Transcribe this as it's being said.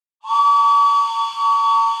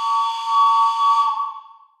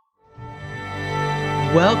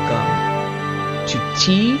Welcome to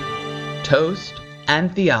Tea, Toast,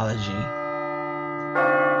 and Theology.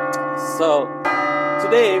 So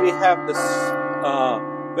today we have this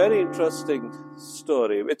very interesting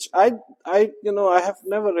story, which I have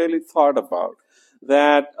never really thought about.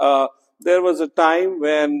 That there was a time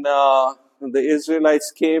when the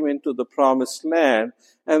Israelites came into the Promised Land,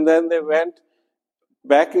 and then they went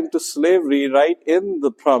back into slavery right in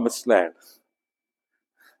the Promised Land.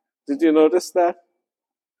 Did you notice that?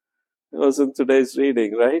 It was in today's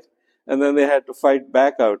reading, right? And then they had to fight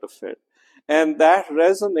back out of it. And that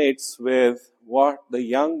resonates with what the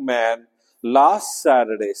young man last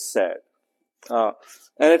Saturday said. And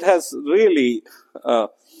it has really,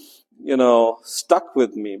 stuck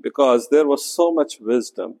with me because there was so much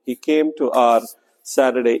wisdom. He came to our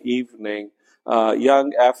Saturday evening,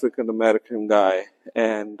 young African-American guy,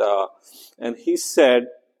 and he said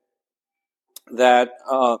that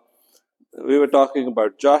we were talking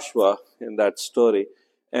about Joshua in that story,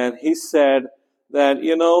 and he said that,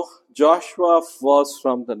 Joshua was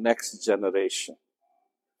from the next generation.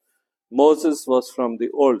 Moses was from the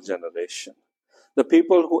old generation. The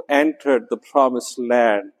people who entered the Promised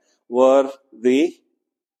Land were the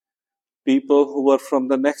people who were from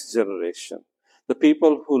the next generation. The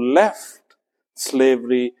people who left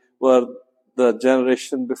slavery were the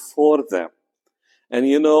generation before them. And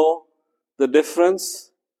the difference?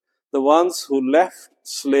 The ones who left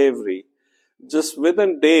slavery, just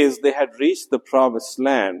within days they had reached the Promised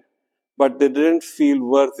Land, but they didn't feel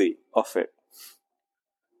worthy of it.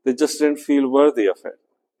 They just didn't feel worthy of it,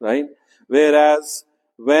 right? Whereas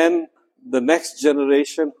when the next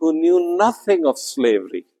generation who knew nothing of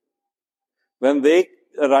slavery, when they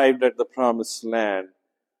arrived at the Promised Land,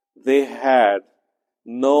 they had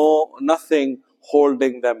nothing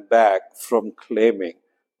holding them back from claiming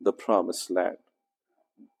the Promised Land.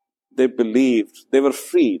 They believed, they were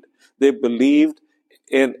freed. They believed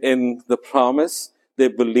in the promise. They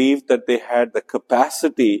believed that they had the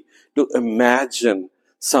capacity to imagine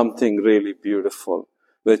something really beautiful,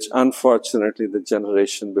 which unfortunately the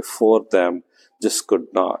generation before them just could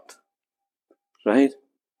not. Right?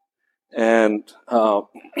 And I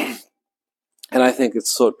think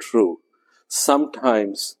it's so true.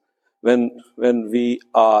 Sometimes when we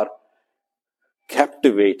are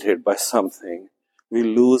captivated by something, we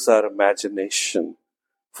lose our imagination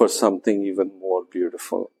for something even more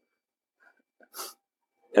beautiful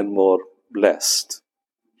and more blessed,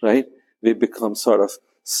 right? We become sort of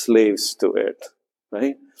slaves to it,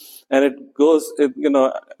 right? And it goes,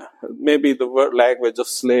 maybe the word language of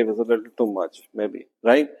slave is a little too much, maybe,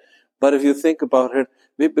 right? But if you think about it,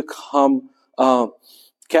 we become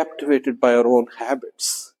captivated by our own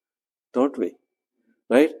habits, don't we?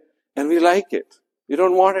 Right? And we like it. We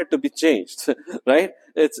don't want it to be changed, right?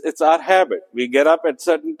 It's our habit. We get up at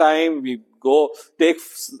certain time, we go take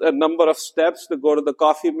a number of steps to go to the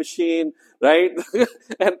coffee machine, right?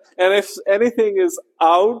 and if anything is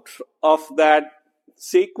out of that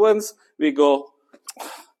sequence, we go,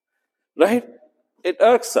 right? It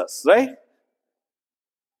irks us, right?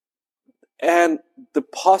 And the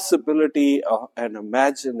possibility of an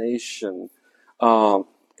imagination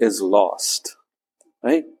is lost,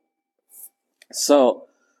 right? So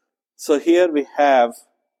here we have,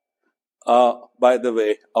 by the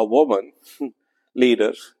way, a woman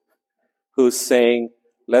leader who's saying,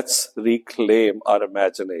 let's reclaim our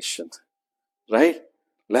imagination, right?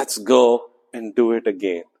 Let's go and do it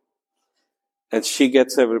again. And she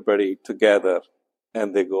gets everybody together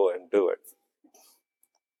and they go and do it,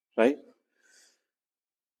 right?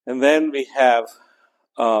 And then we have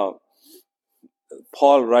Paul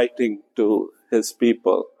writing to his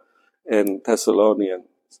people in Thessalonian,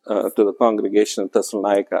 to the congregation of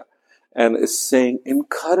Thessalonica, and is saying,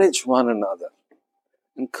 encourage one another,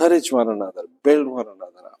 build one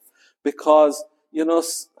another up. Because,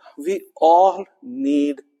 we all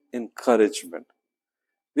need encouragement.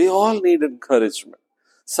 We all need encouragement.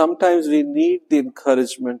 Sometimes we need the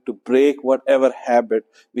encouragement to break whatever habit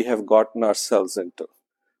we have gotten ourselves into,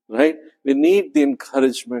 right? We need the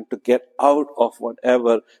encouragement to get out of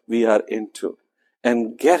whatever we are into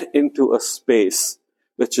and get into a space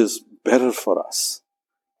which is better for us.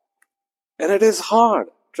 And it is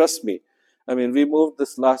hard, trust me. I mean, we moved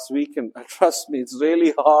this last week, and trust me, it's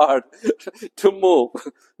really hard to move.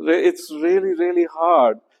 It's really, really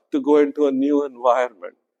hard to go into a new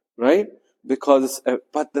environment, right?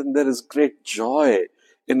 But then there is great joy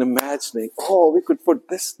in imagining, we could put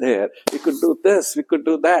this there, we could do this, we could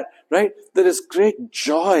do that, right? There is great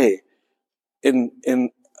joy in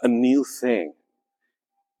a new thing.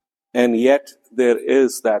 And yet there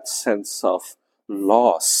is that sense of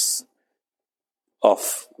loss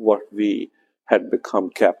of what we had become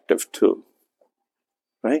captive to.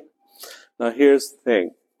 Right? Now here's the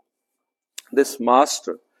thing. This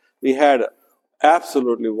master, we had an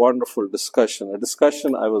absolutely wonderful discussion, a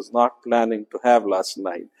discussion I was not planning to have last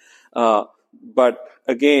night. But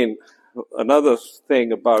again, another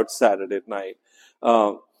thing about Saturday night,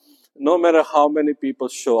 no matter how many people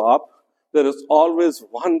show up, there is always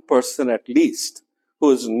one person at least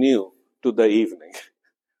who is new to the evening.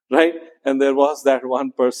 Right? And there was that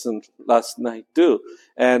one person last night too.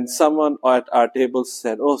 And someone at our table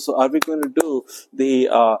said, "Oh, so are we going to do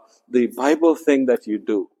the Bible thing that you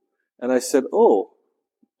do?" And I said, "Oh,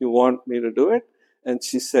 you want me to do it?" And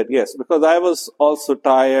she said, "Yes," because I was also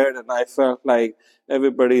tired and I felt like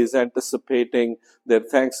everybody is anticipating their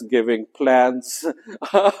Thanksgiving plans,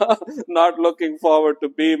 not looking forward to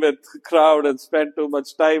be with the crowd and spend too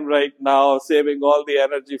much time right now, saving all the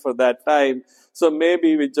energy for that time. So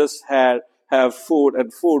maybe we just have food,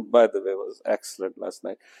 and food, by the way, was excellent last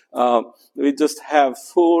night. We just have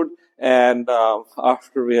food, and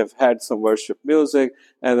after we have had some worship music,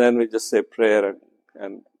 and then we just say prayer,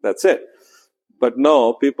 and that's it. But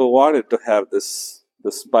no, people wanted to have this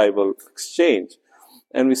Bible exchange.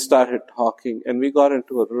 And we started talking, and we got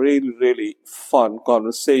into a really, really fun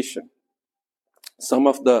conversation. Some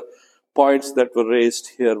of the points that were raised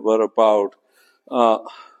here were about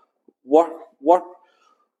what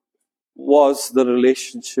was the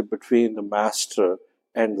relationship between the master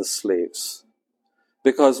and the slaves.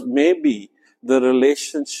 Because maybe the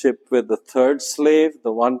relationship with the third slave,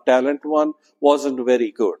 the one talent one, wasn't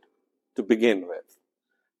very good to begin with,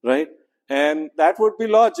 right? And that would be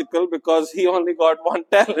logical because he only got one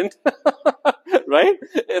talent, right?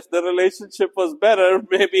 If the relationship was better,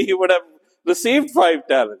 maybe he would have received 5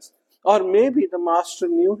 talents. Or maybe the master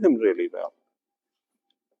knew him really well,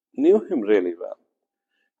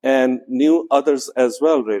 and knew others as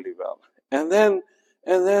well really well. And then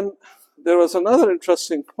there was another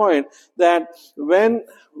interesting point that when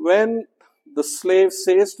the slave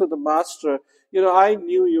says to the master, "I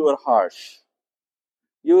knew you were harsh.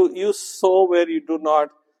 You sow where you do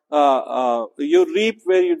not, you reap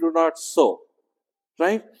where you do not sow."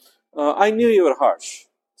 Right? I knew you were harsh.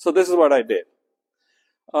 So this is what I did.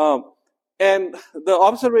 And the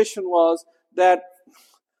observation was that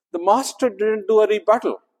the master didn't do a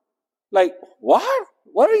rebuttal. Like, what?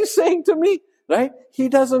 What are you saying to me? Right? He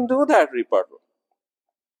doesn't do that rebuttal.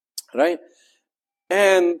 Right?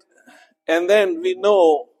 And then we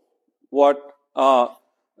know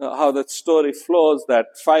how that story flows,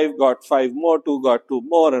 that 5 got 5 more, 2 got 2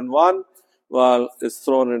 more, and 1, is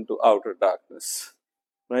thrown into outer darkness.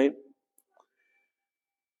 Right?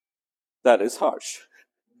 That is harsh.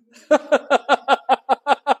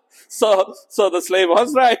 So the slave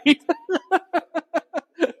was right.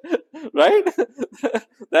 Right?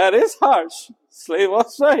 That is harsh. Slave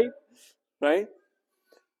was right. Right?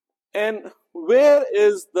 And where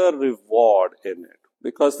is the reward in it?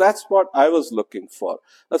 Because that's what I was looking for.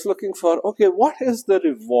 I was looking for, okay, what is the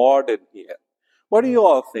reward in here? What do you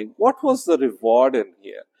all think? What was the reward in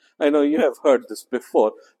here? I know you have heard this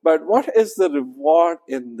before, but what is the reward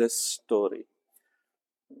in this story?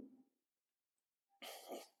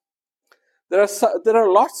 There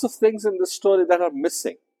are lots of things in this story that are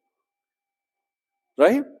missing.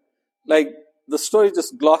 Right? Like, the story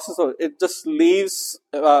just glosses over. It just leaves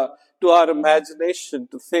to our imagination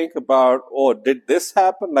to think about, oh, did this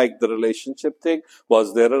happen? Like the relationship thing.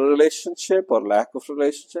 Was there a relationship or lack of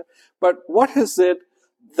relationship? But what is it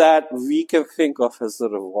that we can think of as the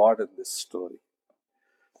reward in this story?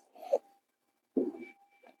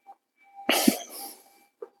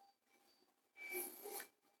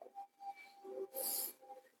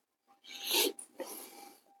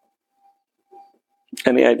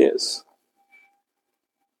 Any ideas?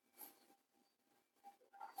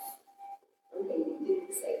 Something you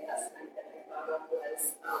didn't say last night that I thought of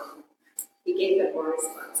was he gave them more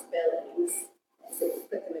responsibilities, so he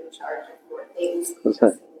put them in charge of more things because he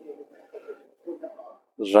knew that they would do them all.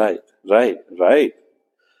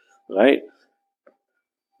 Right.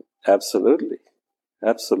 Absolutely.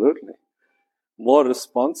 More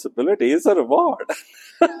responsibility is a reward.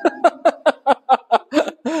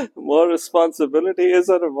 More responsibility is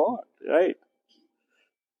a reward, right?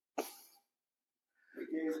 He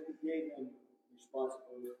gave them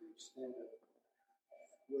responsibility to the extent of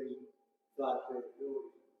what he thought they were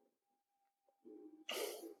doing.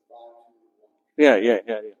 Yeah.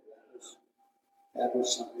 That was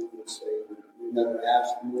something to say. We never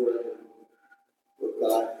asked more than what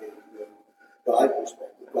God gave from God's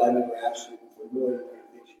perspective. God never asked you for more than what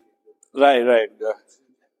he thinks you can do. Right.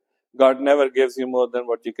 God never gives you more than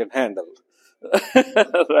what you can handle.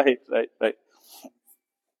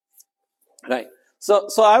 Right.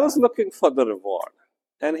 So I was looking for the reward.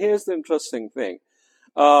 And here's the interesting thing.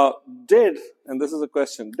 And this is a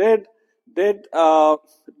question, did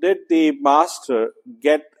the master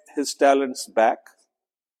get his talents back?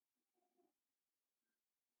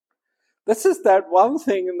 This is that one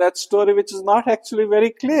thing in that story which is not actually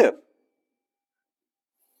very clear.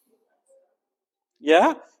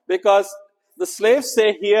 Yeah? Because the slaves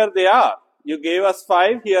say, here they are. You gave us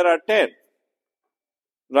 5, here are 10.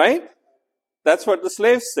 Right? That's what the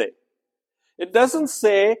slaves say. It doesn't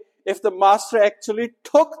say if the master actually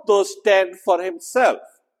took those 10 for himself.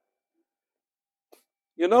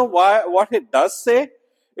 You know what it does say?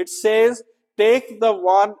 It says, take the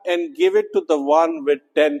one and give it to the one with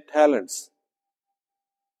 10 talents.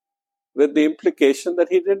 With the implication that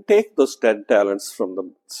he didn't take those 10 talents from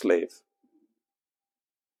the slave.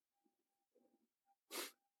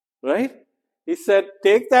 Right? He said,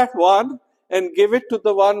 take that one and give it to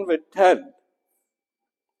the one with 10.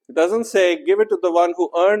 It doesn't say, give it to the one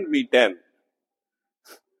who earned me 10.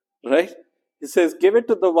 Right? He says, give it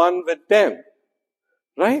to the one with 10.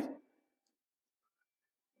 Right?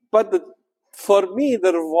 But for me,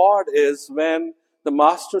 the reward is when the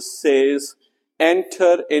master says,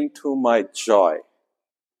 enter into my joy.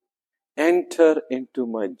 Enter into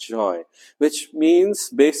my joy. Which means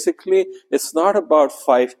basically it's not about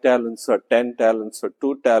 5 talents or 10 talents or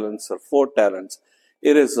 2 talents or 4 talents.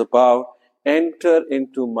 It is about enter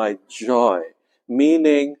into my joy.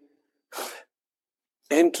 Meaning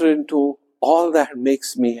enter into all that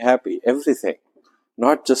makes me happy. Everything.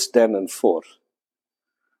 Not just 10 and 4.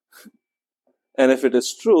 And if it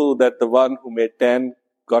is true that the one who made 10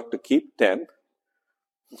 got to keep 10,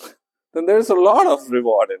 then there's a lot of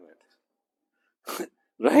reward in it.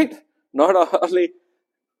 Right? Not only,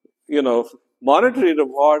 monetary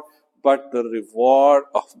reward, but the reward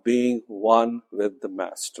of being one with the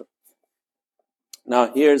master.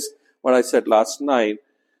 Now, here's what I said last night.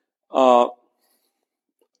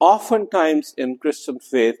 Oftentimes in Christian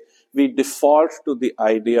faith, we default to the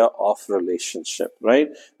idea of relationship, right?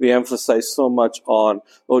 We emphasize so much on,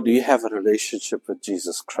 do you have a relationship with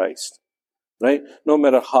Jesus Christ? Right? No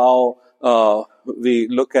matter how we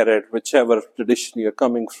look at it, whichever tradition you're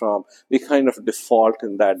coming from, we kind of default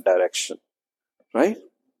in that direction. Right?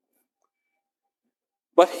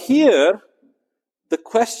 But here, the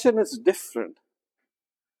question is different.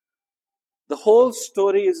 The whole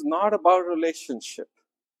story is not about relationship.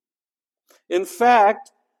 In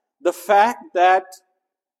fact, the fact that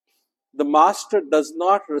the master does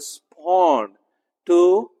not respond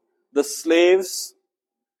to the slaves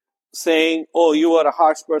saying, you are a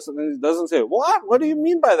harsh person, and he doesn't say, what? What do you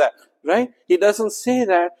mean by that? Right? He doesn't say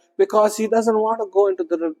that because he doesn't want to go into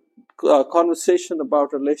the conversation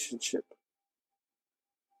about relationship.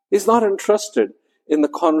 He's not interested in the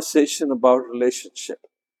conversation about relationship.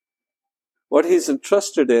 What he's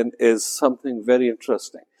interested in is something very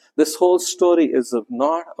interesting. This whole story is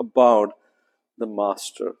not about the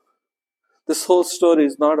master. This whole story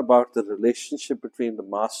is not about the relationship between the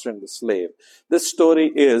master and the slave. This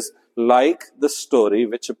story is like the story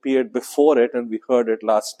which appeared before it, and we heard it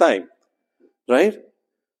last time. Right?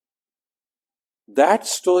 That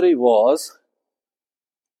story was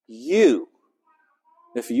you.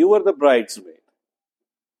 If you were the bridesmaid,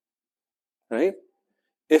 right?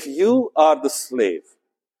 If you are the slave,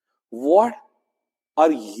 what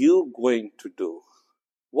are you going to do?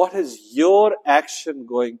 What is your action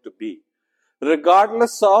going to be?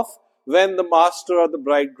 Regardless of when the master or the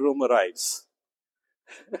bridegroom arrives.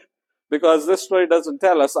 Because this story doesn't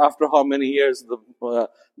tell us after how many years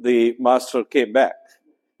the master came back.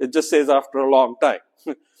 It just says after a long time.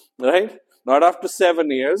 Right? Not after 7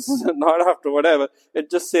 years, not after whatever. It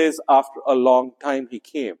just says after a long time he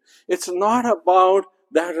came. It's not about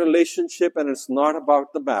that relationship, and it's not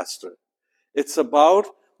about the master. It's about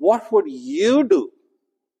what would you do?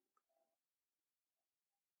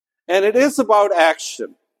 And it is about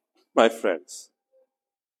action, my friends.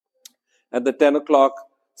 At the 10 o'clock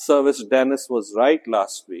service, Dennis was right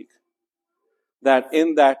last week that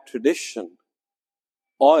in that tradition,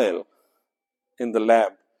 oil in the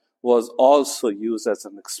lamp was also used as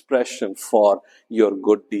an expression for your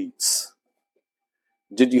good deeds.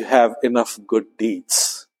 Did you have enough good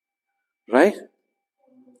deeds? Right?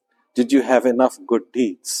 Did you have enough good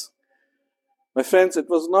deeds? My friends, it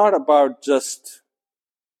was not about just,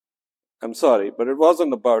 but it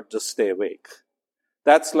wasn't about just stay awake.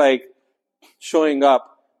 That's like showing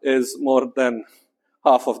up is more than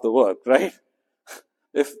half of the work, right?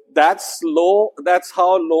 If that's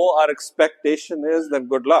how low our expectation is, then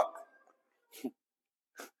good luck.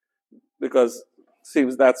 because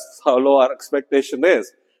seems that's how low our expectation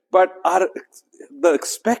is. But the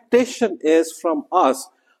expectation is from us,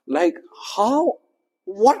 like,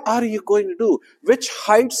 what are you going to do? Which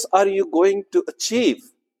heights are you going to achieve?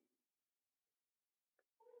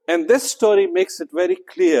 And this story makes it very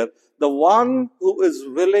clear. The one who is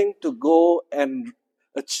willing to go and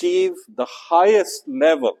achieve the highest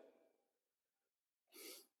level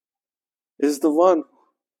is the one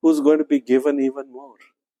who's going to be given even more.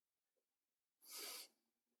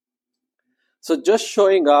 So just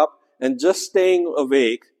showing up and just staying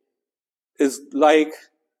awake is like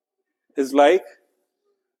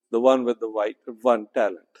the one with the one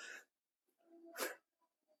talent.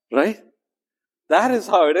 Right? That is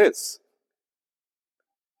how it is.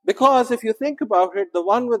 Because if you think about it, the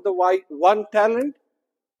one with the one talent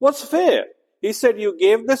was fair. He said, you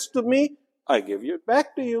gave this to me, I give it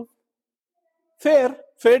back to you. Fair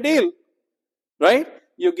deal. Right?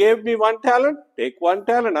 You gave me one talent, take one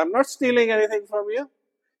talent. I'm not stealing anything from you.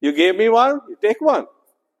 You gave me one, you take one.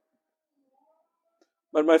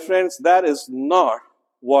 But my friends, that is not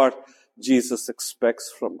what Jesus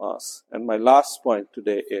expects from us. And my last point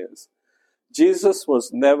today is, Jesus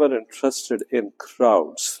was never interested in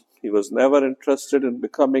crowds. He was never interested in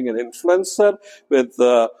becoming an influencer with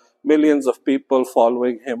millions of people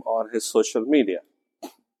following him on his social media.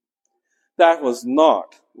 That was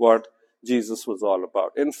not what Jesus was all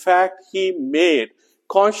about. In fact, he made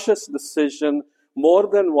conscious decision more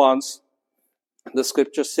than once. The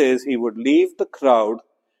scripture says he would leave the crowd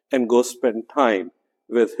and go spend time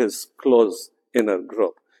with his close inner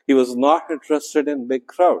group. He was not interested in big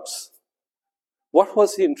crowds. What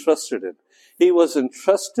was he interested in? He was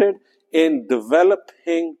interested in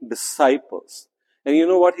developing disciples. And you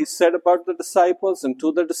know what he said about the disciples and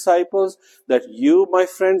to the disciples? That you, my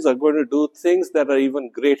friends, are going to do things that are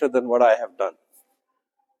even greater than what I have done.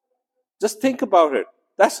 Just think about it.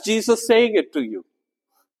 That's Jesus saying it to you.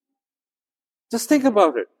 Just think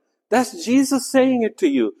about it. That's Jesus saying it to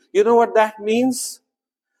you. You know what that means?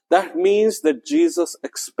 That means that Jesus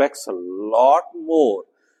expects a lot more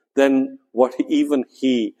than what even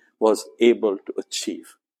he was able to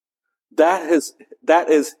achieve. That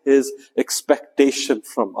is his expectation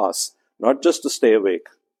from us, not just to stay awake.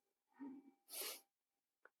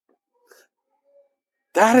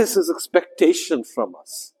 That is his expectation from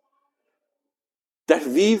us. That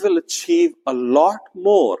we will achieve a lot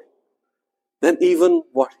more than even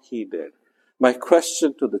what he did. My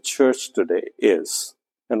question to the church today is,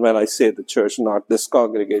 and when I say the church, not this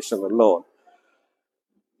congregation alone,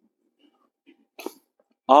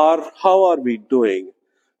 how are we doing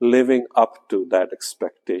living up to that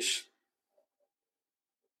expectation?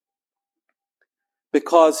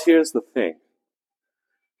 Because here's the thing.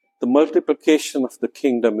 The multiplication of the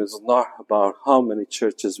kingdom is not about how many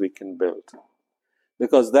churches we can build.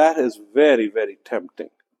 Because that is very, very tempting.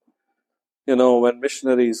 You know, when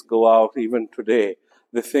missionaries go out, even today,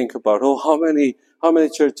 they think about, how many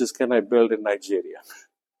churches can I build in Nigeria?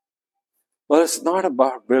 Well, it's not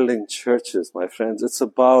about building churches, my friends. It's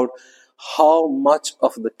about how much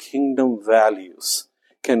of the kingdom values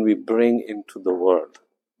can we bring into the world.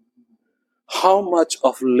 How much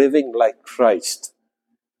of living like Christ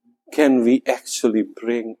can we actually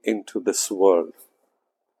bring into this world?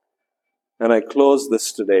 And I close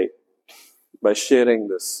this today by sharing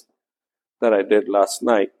this that I did last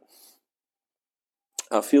night.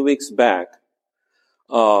 A few weeks back,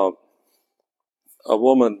 a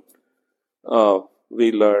woman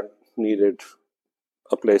we learned needed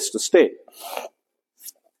a place to stay.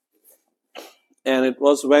 And it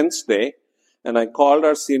was Wednesday, and I called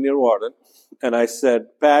our senior warden, and I said,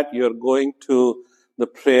 Pat, you're going to the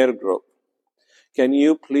prayer group. Can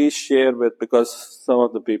you please share because some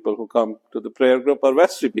of the people who come to the prayer group are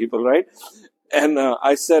Wesley people, right? And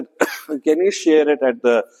I said, can you share it at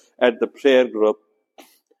the prayer group?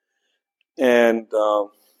 And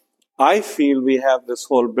I feel we have this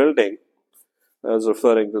whole building, I was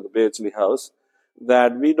referring to the Beardsley house,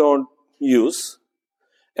 that we don't use.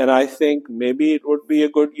 And I think maybe it would be a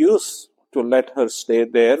good use to let her stay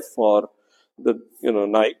there for the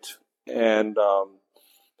night. And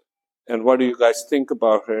what do you guys think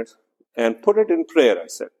about it? And put it in prayer, I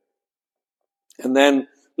said. And then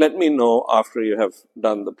let me know after you have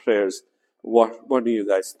done the prayers, what do you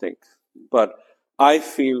guys think? But I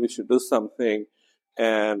feel we should do something,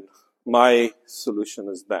 and my solution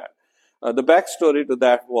is that. The backstory to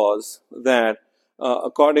that was that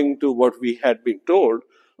according to what we had been told,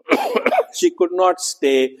 she could not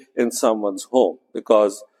stay in someone's home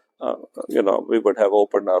because, we would have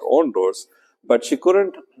opened our own doors. But she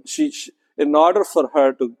couldn't, in order for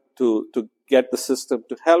her to to get the system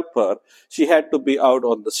to help her, she had to be out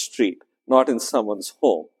on the street, not in someone's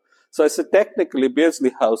home. So I said, technically,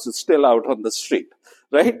 Beardsley House is still out on the street,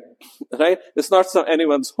 right? Right? It's not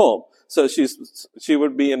anyone's home. So she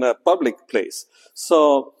would be in a public place.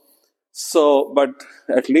 So, but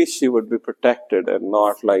at least she would be protected and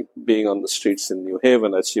not like being on the streets in New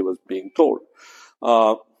Haven as she was being told.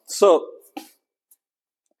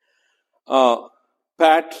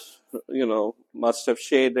 Pat, must have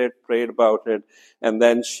shared it, prayed about it, and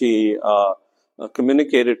then she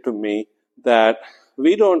communicated to me that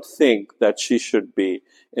we don't think that she should be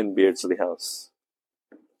in Beardsley House.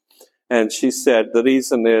 And she said the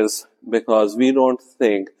reason is because we don't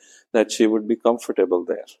think that she would be comfortable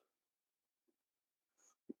there.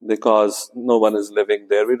 Because no one is living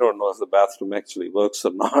there. We don't know if the bathroom actually works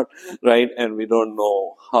or not, right? And we don't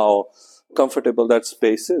know how comfortable that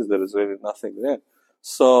space is. There is really nothing there.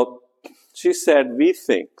 So she said, we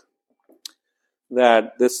think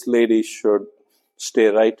that this lady should stay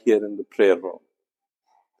right here in the prayer room.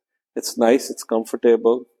 It's nice, it's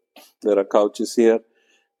comfortable. There are couches here,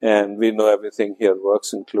 and we know everything here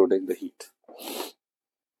works, including the heat.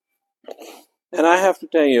 And I have to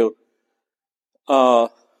tell you, the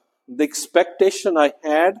expectation I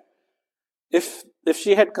had, if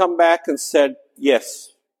she had come back and said,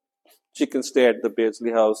 yes, she can stay at the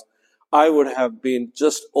Beardsley House, I would have been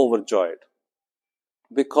just overjoyed.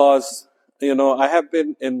 Because, I have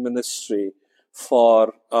been in ministry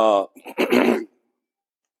for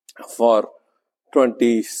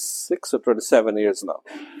 26 or 27 years now.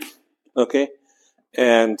 Okay?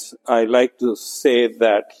 And I like to say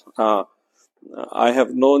that I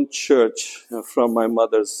have known church from my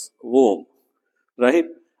mother's womb, right?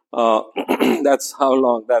 That's how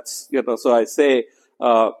long, so I say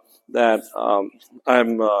that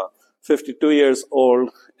I'm 52 years old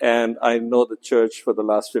and I know the church for the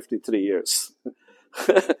last 53 years.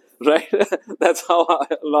 Right? That's how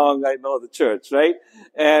long I know the church, right?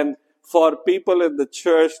 And for people in the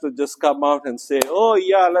church to just come out and say, oh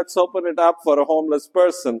yeah, let's open it up for a homeless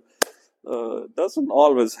person, doesn't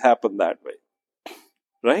always happen that way,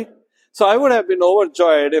 right? So I would have been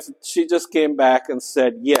overjoyed if she just came back and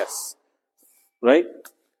said yes, right?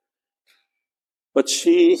 But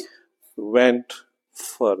she went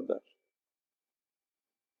further.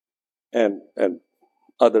 And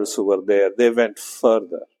others who were there, they went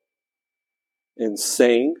further in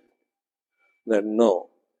saying that no,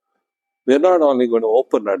 we're not only going to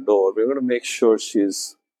open our door, we're going to make sure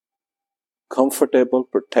she's comfortable,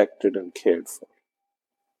 protected, and cared for.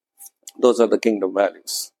 Those are the kingdom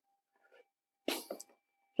values.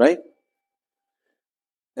 Right?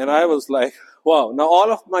 And I was like, wow. Now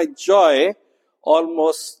all of my joy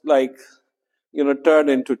almost turned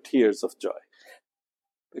into tears of joy.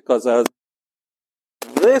 Because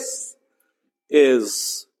this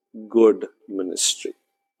is good ministry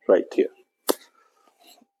right here.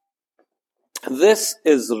 This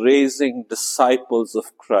is raising disciples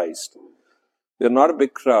of Christ. We're not a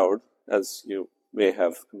big crowd, as you may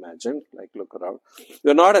have imagined. Look around.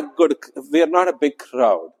 We're not a big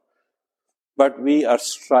crowd, but we are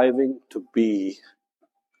striving to be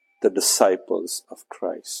the disciples of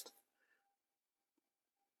Christ.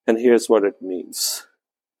 And here's what it means.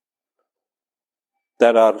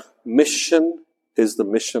 That our mission is the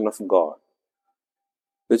mission of God,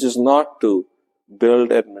 which is not to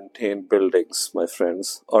build and maintain buildings, my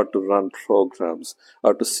friends, or to run programs,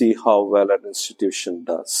 or to see how well an institution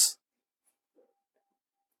does.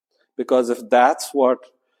 Because if that's what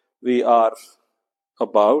we are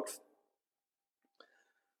about,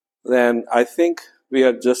 then I think we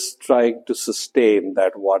are just trying to sustain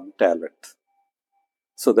that one talent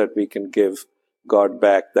so that we can give God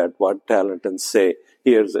back that one talent and say,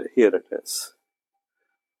 here it is.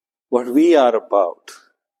 What we are about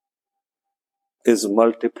is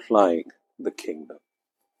multiplying the kingdom.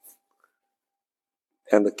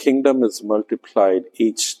 And the kingdom is multiplied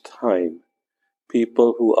each time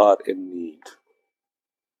people who are in need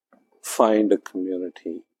find a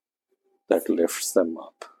community that lifts them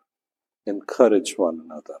up. Encourage one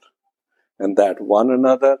another. And that one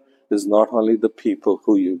another is not only the people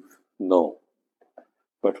who you know,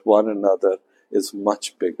 but one another is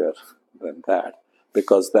much bigger than that,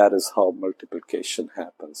 because that is how multiplication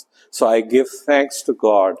happens. So I give thanks to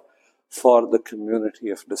God for the community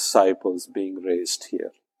of disciples being raised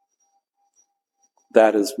here.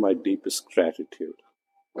 That is my deepest gratitude.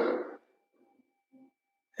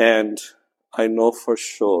 And I know for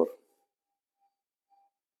sure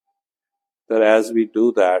that as we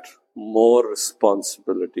do that, more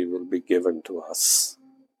responsibility will be given to us.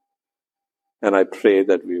 And I pray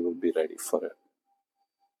that we will be ready for it.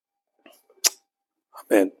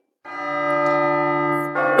 Amen.